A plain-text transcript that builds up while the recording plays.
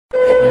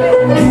You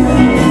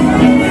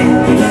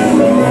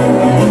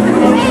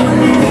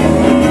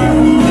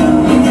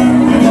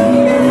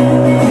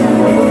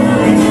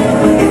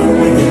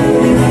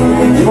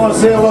want to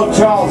see a little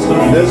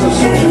Charleston? This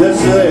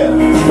is it.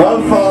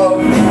 Both of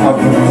them are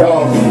from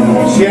Charleston.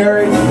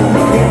 Sherry,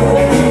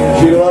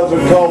 she loves her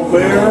cold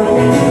beer,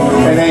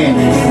 and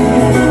Andy.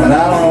 And I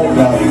don't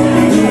know,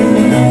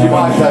 she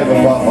might take a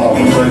puff off a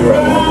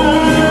cigarette.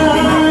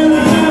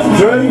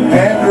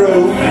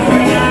 Andrew,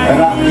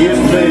 and I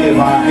used to be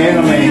my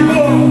enemy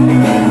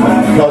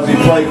because he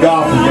played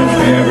golf against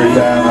me every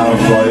time I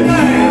was playing,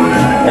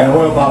 and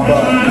whipped my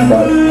butt.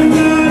 But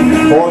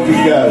fork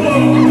it goes.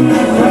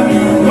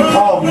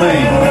 Oh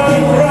man,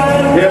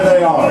 here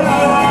they are.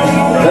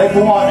 They've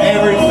won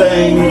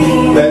everything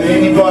that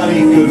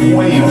anybody could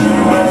win.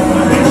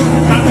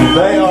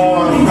 They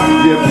are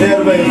the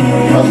epitome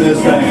of this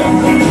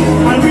dance.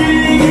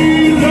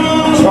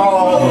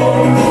 Charles,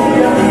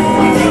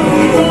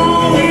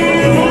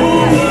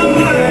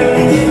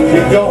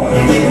 keep going.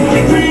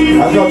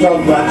 I'm going to talk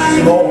about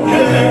small.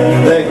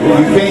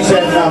 You can't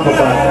say enough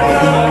about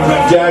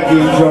Jackie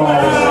and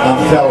Charles. I'm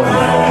telling you,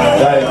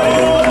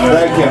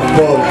 they can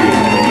pull you.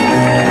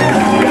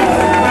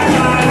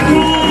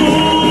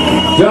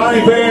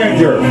 Johnny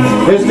Behringer,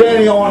 his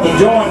daddy owned a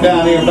joint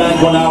down here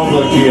back when I was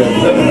a kid.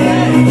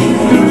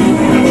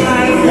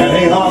 And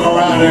he hung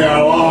around there a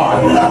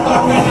lot.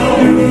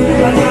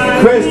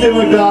 Christy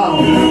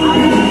McDonald,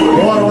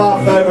 one of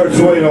my favorite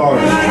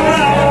sweethearts.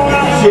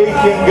 She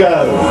can go.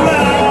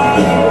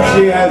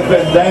 She has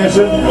been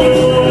dancing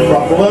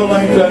from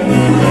Bloomington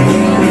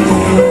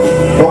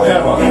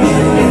forever.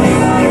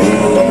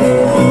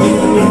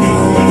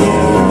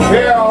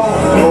 Carol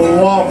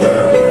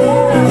Walker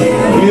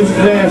used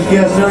to dance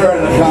against her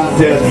in a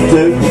contest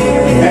too.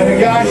 And the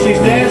guy she's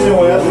dancing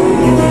with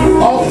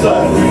also.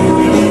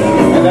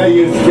 And they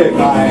used to kick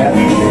my ass.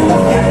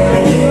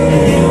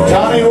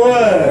 Johnny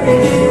Wood,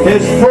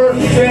 his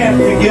first chance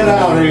to get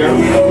out here,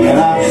 and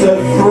I'm so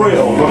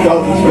thrilled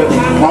because it's been a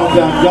long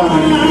time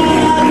coming.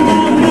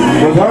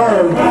 With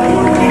her,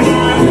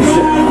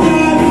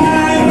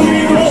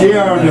 she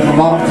earned him a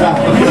long time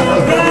ago.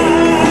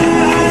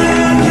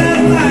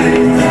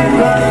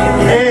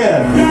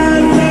 Ed,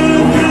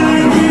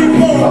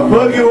 a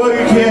boogie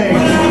woogie king.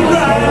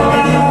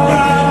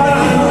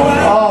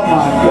 Oh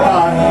my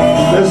God,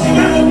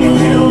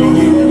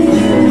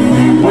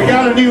 we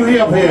got a new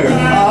hip here.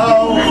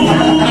 Oh,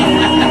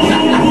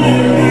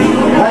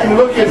 hey,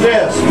 look at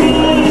this.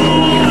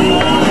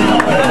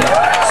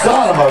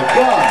 Son of a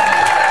gun.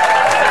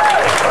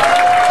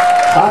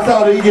 I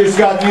thought he just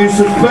got new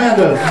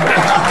suspenders.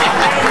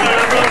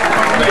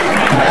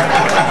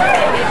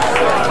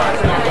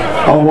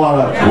 Oh, what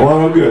a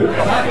good.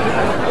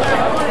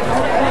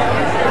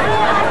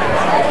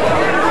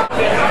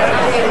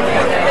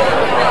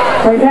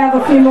 We have a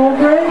few more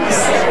groups,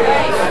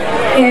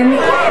 and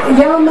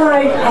y'all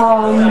might,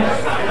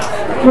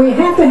 we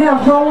have to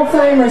have Hall of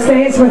Famers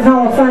dance with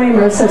Hall of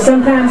Famers, so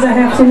sometimes I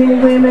have too many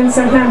women,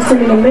 sometimes too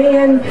many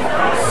men,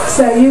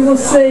 so you will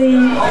see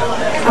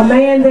a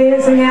man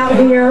dancing out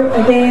here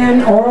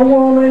again, or a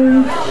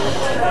woman.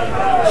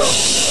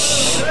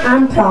 Shh,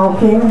 I'm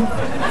talking.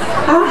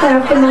 I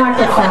have the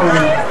microphone.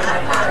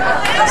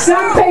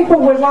 Some people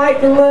would like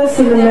to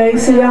listen to me,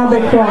 so y'all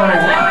be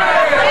quiet.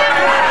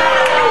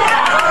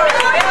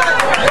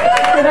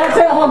 Did I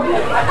tell them?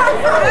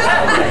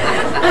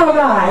 All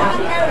right.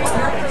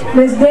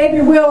 Miss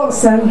Debbie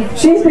Wilson,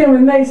 she's been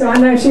with me, so I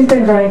know she's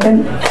been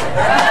drinking.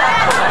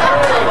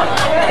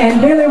 And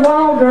Billy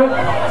Waldrop,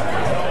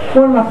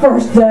 one of my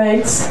first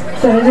dates,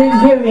 that I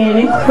didn't give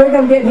any. We're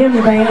going to get him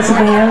to dance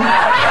again.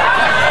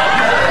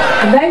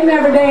 And they've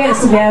never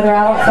danced together,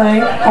 I don't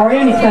think, or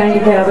anything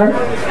together.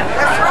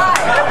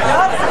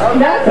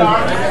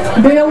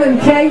 Nothing. Bill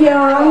and Kay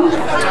Young.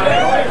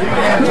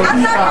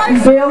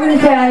 Bill and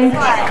Kay.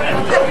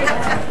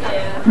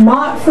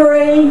 Mott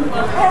Free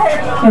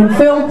and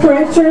Phil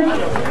Pritchard.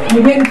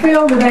 You're getting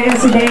Phil to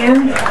dance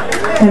again.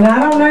 And I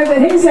don't know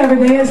that he's ever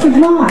danced with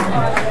Mott.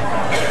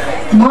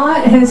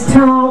 Mott has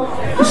taught,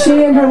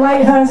 she and her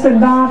late husband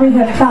Bobby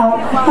have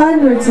taught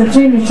hundreds of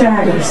junior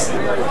shaggers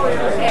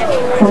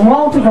from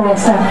Walterboro,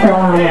 South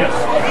Carolina.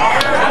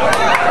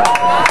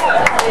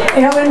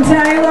 Ellen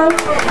Taylor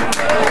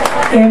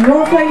and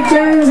Norfleet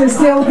Jones is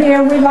still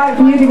here. We'd like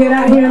for you to get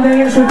out here and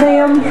dance with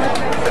them.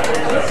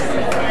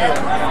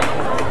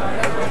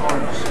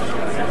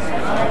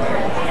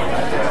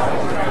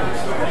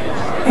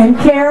 And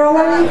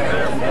Carolyn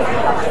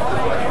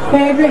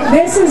Hedrick.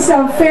 This is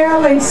a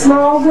fairly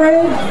small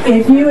group.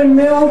 If you and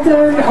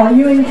Milton or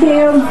you and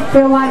Kim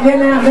feel like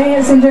getting out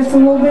dancing just a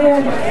little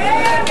bit,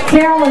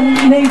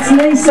 Carolyn needs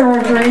knee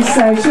surgery,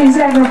 so she's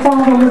having a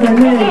problem with her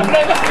knee.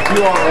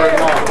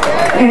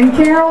 And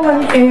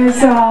Carolyn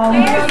is, how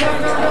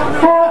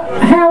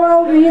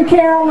old are you,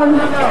 Carolyn?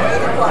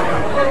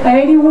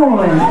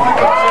 81.